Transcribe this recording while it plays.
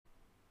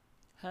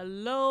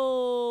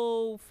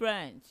Hello,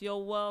 friends.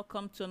 You're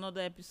welcome to another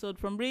episode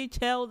from Reach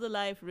Healthy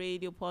Life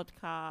Radio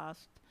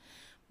Podcast.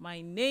 My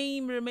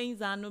name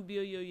remains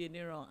Anubio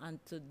Yeniro, and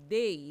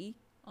today,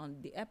 on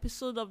the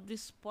episode of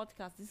this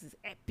podcast, this is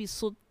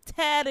episode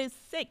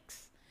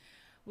 36.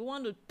 We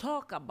want to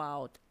talk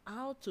about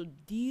how to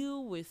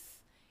deal with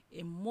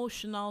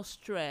emotional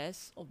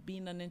stress of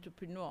being an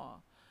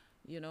entrepreneur.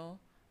 You know,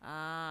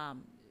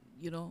 um,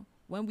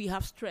 when we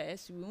have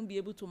stress, we won't be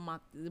able to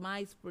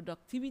maximize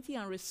productivity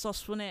and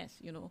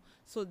resourcefulness.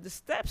 So the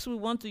steps we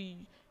want to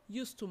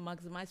use to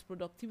maximize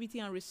productivity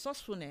and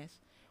resourcefulness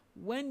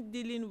when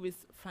dealing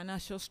with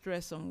financial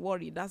stress and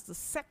worry. That's the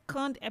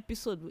second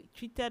episode. We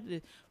treated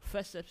the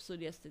first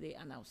episode yesterday,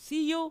 and I'll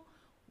see you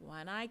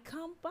when I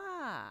come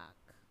back.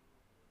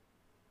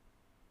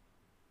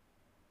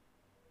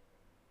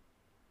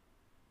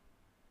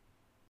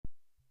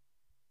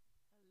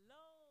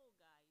 Hello,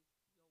 guys.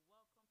 You're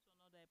welcome to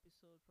another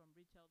episode from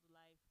Reach Out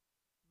Life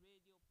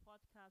Radio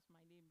Podcast.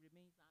 My name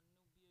remains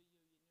Anubio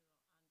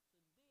Yoyeniro,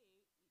 and today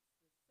it's the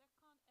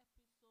second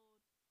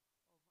episode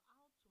of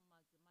how to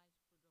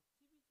maximize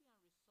productivity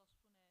and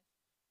resourcefulness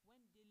when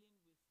dealing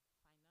with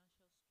financial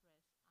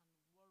stress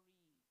and worry.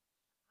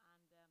 And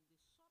the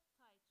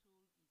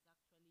subtitle is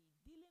actually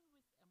dealing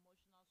with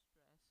emotional stress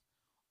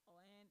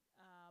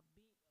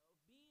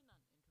being an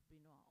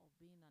entrepreneur or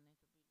being an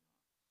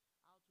entrepreneur,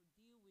 how to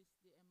deal with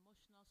the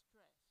emotional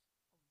stress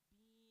of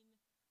being an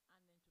entrepreneur.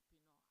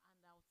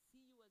 And I'll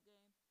see you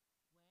again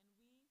when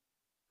we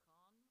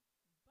come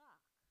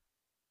back.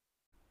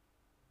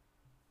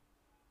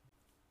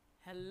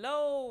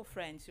 Hello,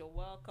 friends. You're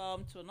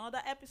welcome to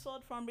another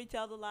episode from Reach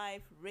Out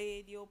Life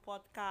Radio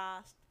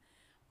Podcast.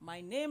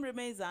 My name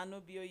remains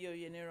Anubio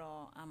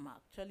Yeniro. I'm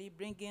actually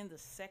bringing the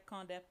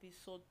second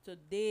episode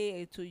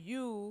today to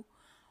you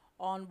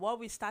on what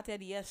we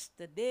started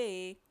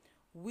yesterday,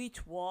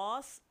 which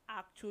was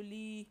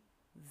actually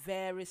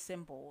very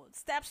simple.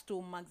 Steps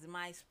to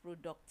maximize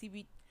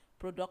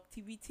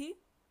productivity,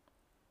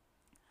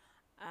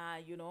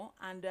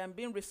 and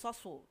being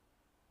resourceful,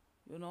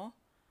 you know,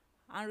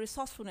 and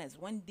resourcefulness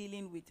when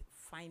dealing with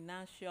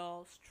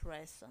financial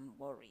stress and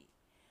worry.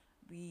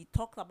 We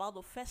talked about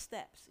the first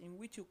steps in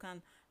which you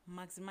can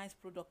maximize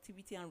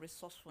productivity and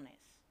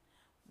resourcefulness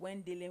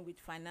when dealing with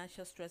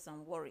financial stress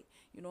and worry.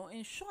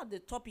 In short, the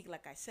topic,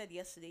 like I said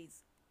yesterday,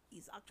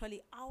 is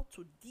actually how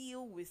to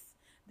deal with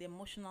the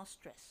emotional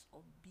stress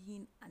of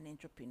being an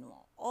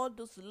entrepreneur. All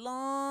those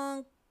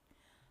long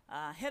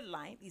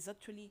headline is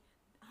actually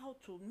how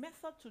to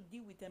method to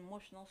deal with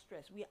emotional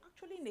stress. We are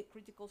actually in a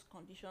critical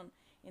condition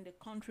in the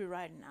country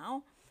right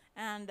now,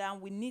 and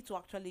we need to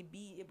actually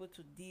be able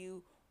to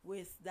deal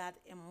with that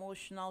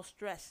emotional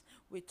stress.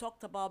 We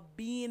talked about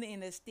being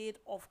in a state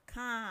of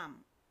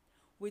calm.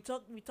 We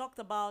talked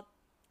about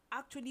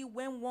actually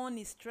when one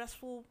is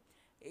stressful,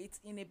 it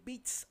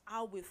inhibits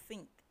how we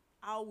think,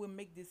 how we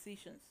make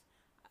decisions.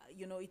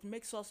 It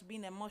makes us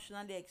being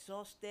emotionally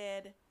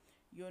exhausted,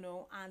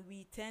 and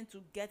we tend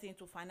to get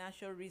into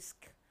financial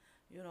risk,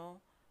 you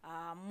know,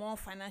 more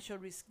financial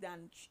risk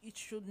than it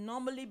should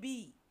normally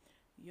be,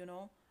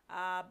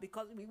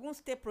 because we won't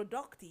stay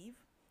productive,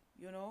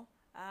 you know,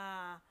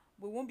 uh,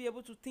 we won't be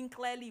able to think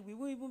clearly. We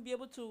won't even be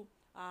able to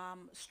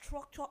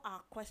structure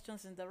our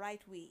questions in the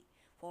right way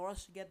for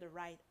us to get the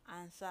right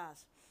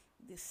answers.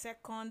 The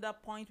second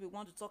point we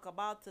want to talk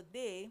about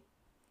today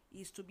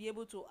is to be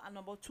able to,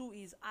 number two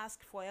is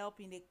ask for help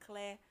in a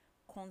clear,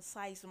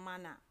 concise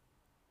manner.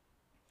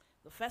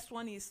 The first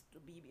one is to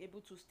be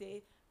able to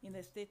stay in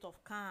a state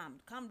of calm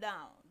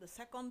down. The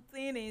second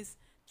thing is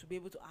to be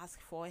able to ask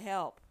for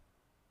help,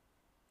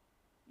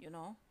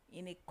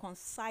 in a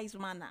concise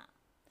manner.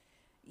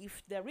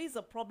 If there is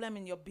a problem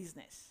in your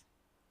business,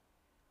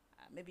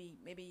 maybe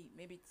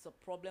it's a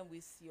problem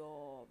with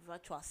your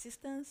virtual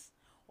assistants,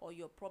 or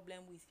your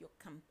problem with your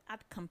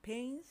ad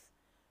campaigns.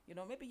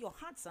 Maybe your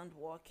ads aren't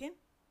working.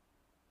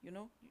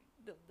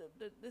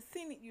 The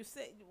thing you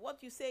say,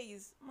 what you say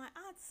is, my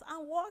ads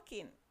aren't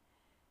working.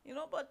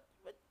 But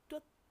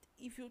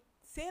if you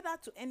say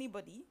that to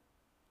anybody,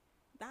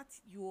 that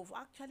you've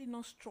actually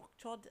not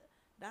structured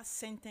that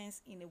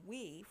sentence in a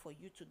way for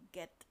you to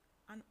get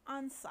an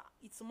answer.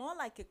 It's more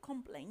like a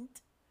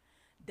complaint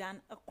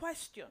than a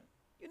question.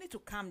 You need to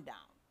calm down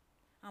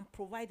and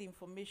provide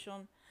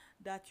information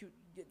that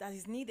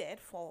is needed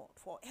for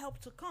help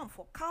to come,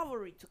 for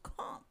cavalry to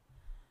come.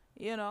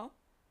 You know,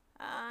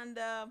 and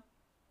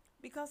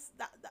because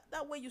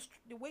that way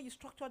the way you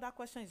structure that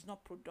question is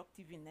not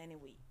productive in any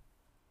way.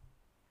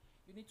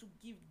 You need to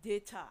give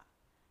data,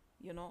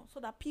 so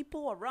that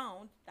people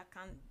around that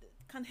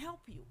can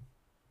help you.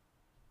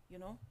 You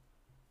know,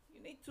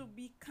 you need to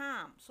be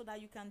calm so that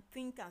you can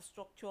think and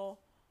structure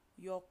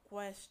your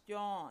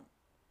question.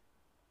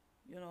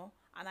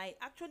 And I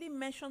actually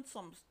mentioned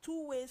some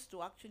two ways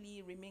to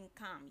actually remain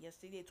calm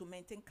yesterday, to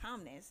maintain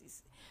calmness,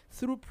 is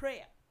through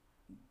prayer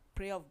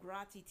of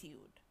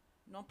gratitude,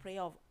 not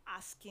prayer of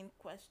asking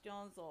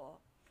questions or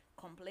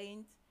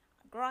complaints.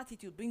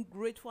 Gratitude, being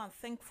grateful and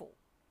thankful.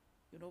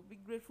 Be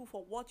grateful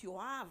for what you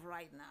have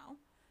right now,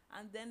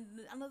 And then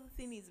another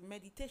thing is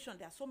meditation.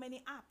 There are so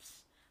many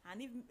apps,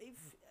 and if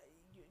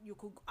you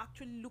could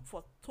actually look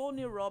for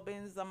Tony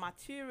Robbins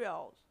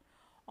materials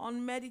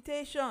on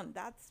meditation.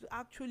 That's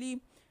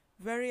actually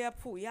very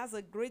helpful. He has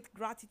a great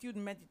gratitude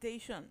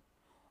meditation,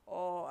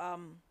 or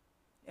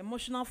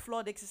emotional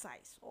flood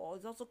exercise, or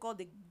it's also called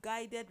the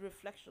guided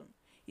reflection.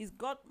 He's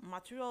got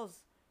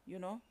materials, you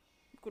know.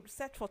 You could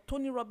search for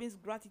Tony Robbins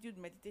gratitude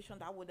meditation.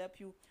 That would help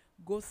you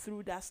go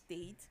through that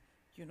state,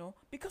 you know.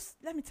 Because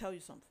let me tell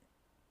you something.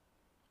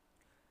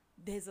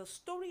 There's a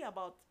story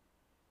about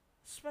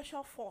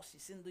special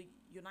forces in the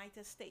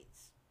United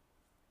States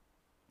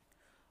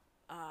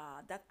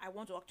that I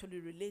want to actually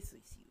relate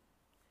with you.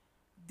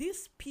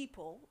 These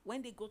people,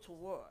 when they go to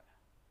war,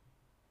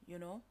 you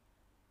know,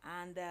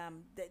 and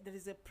there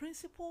is a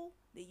principle,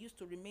 they used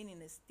to remain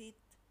in a state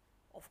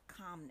of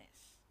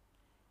calmness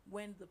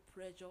when the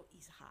pressure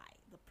is high,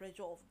 the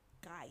pressure of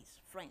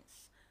guys,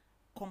 friends,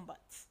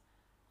 combats,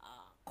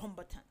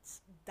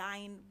 combatants,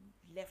 dying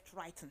left,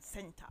 right, and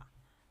center,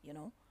 you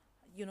know,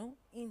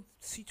 in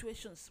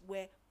situations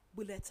where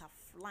bullets are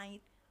flying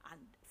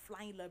and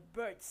flying like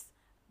birds,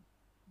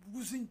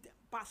 losing them,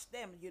 past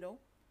them,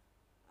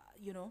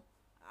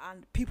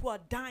 and people are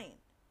dying,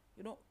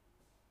 you know.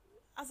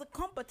 As a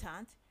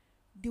combatant,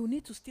 they will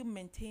need to still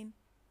maintain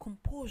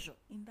composure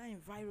in that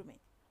environment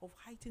of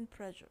heightened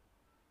pressure,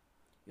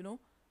 you know,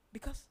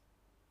 because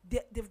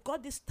they've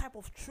got this type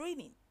of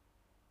training,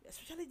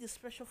 especially the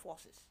special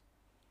forces,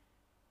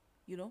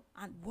 you know,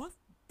 and what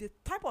the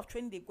type of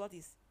training they've got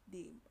is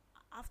they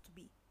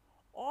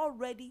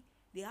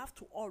have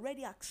to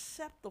already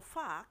accept the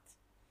fact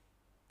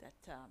that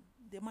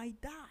they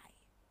might die.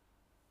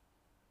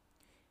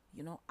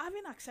 You know,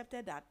 having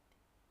accepted that,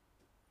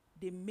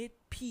 they made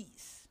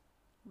peace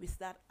with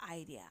that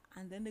idea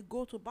and then they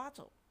go to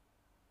battle.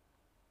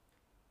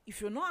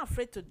 If you're not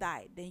afraid to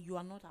die, then you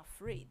are not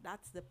afraid.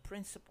 That's the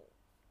principle.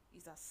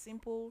 It's as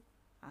simple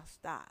as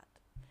that.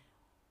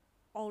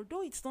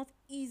 Although it's not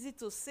easy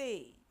to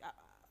say,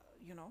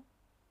 you know,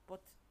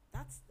 but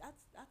that's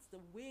the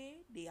way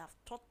they have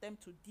taught them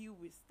to deal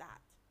with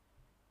that,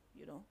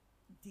 you know,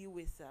 deal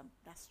with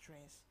that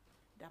stress,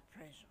 that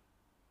pressure,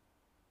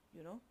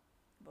 you know.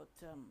 But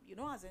you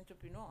know, as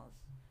entrepreneurs,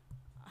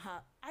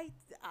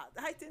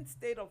 heightened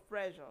state of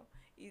pressure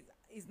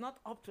is not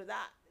up to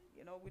that.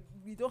 You know,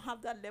 we don't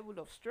have that level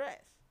of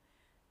stress,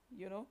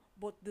 you know.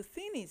 But the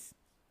thing is,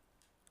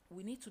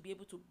 we need to be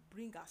able to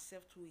bring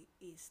ourselves to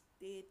a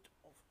state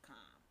of calm.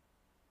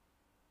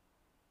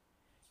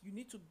 You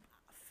need to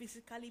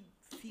physically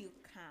feel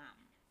calm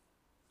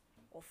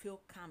or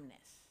feel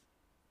calmness.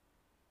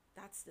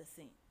 That's the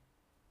thing.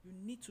 You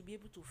need to be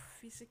able to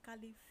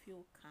physically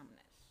feel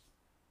calmness.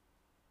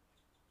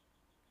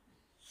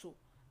 So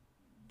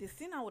the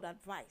thing I would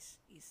advise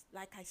is,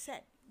 like I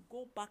said,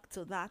 go back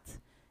to that.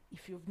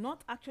 If you've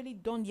not actually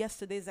done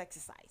yesterday's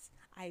exercise,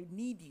 I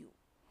need you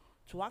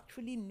to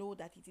actually know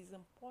that it is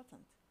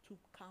important to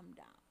calm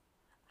down.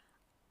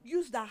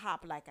 Use that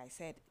app, like I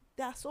said.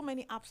 There are so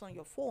many apps on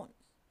your phones.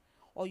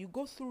 Or you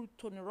go through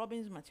Tony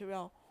Robbins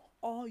material,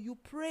 or you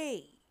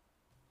pray.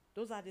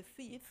 Those are the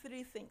three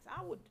things.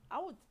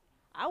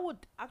 I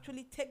would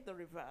actually take the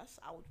reverse.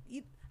 I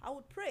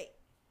would pray.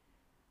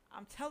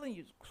 I'm telling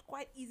you, it's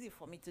quite easy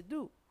for me to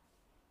do.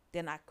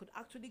 Then I could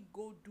actually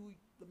go do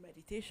the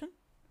meditation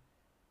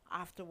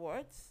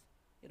afterwards,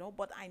 you know.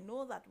 But I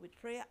know that with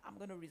prayer, I'm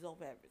going to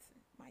resolve everything.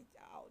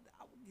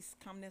 This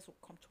calmness will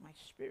come to my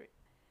spirit,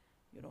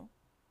 you know.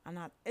 And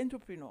as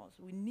entrepreneurs,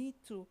 we need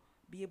to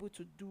be able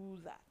to do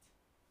that,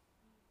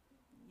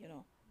 you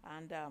know.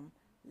 And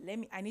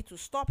I need to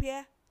stop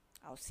here.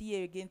 I'll see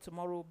you again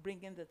tomorrow,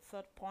 bringing the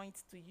third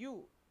point to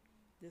you.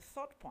 The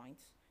third point,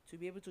 to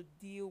be able to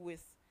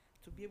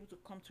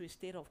come to a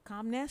state of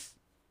calmness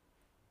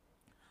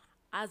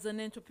as an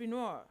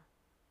entrepreneur.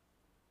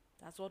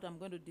 That's what I'm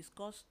going to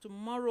discuss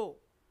tomorrow.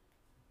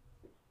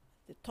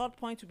 The third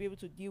point, to be able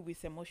to deal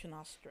with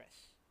emotional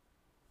stress.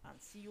 And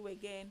see you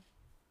again.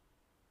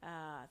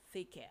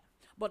 Take care.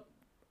 But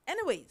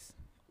anyways,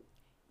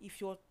 if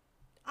you're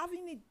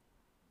having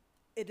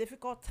a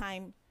difficult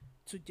time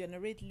to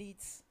generate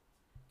leads,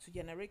 to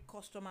generate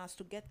customers,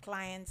 to get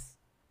clients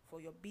for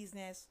your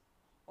business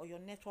or your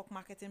network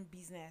marketing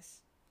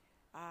business,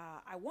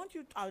 I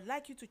would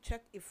like you to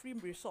check a free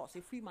resource,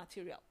 a free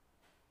material.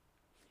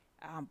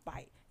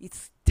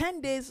 It's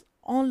 10 days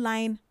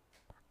online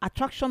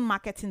attraction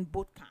marketing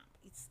bootcamp.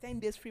 It's 10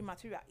 days free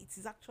material. It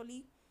is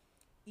actually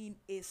in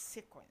a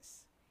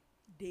sequence.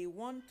 Day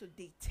 1 to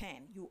day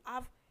 10. You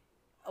have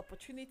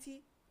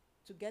opportunity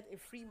to get a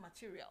free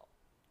material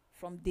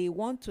from day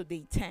 1 to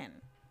day 10.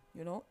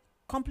 You know,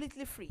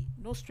 completely free,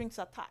 no strings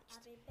attached.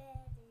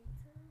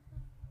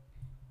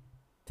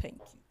 Thank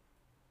you.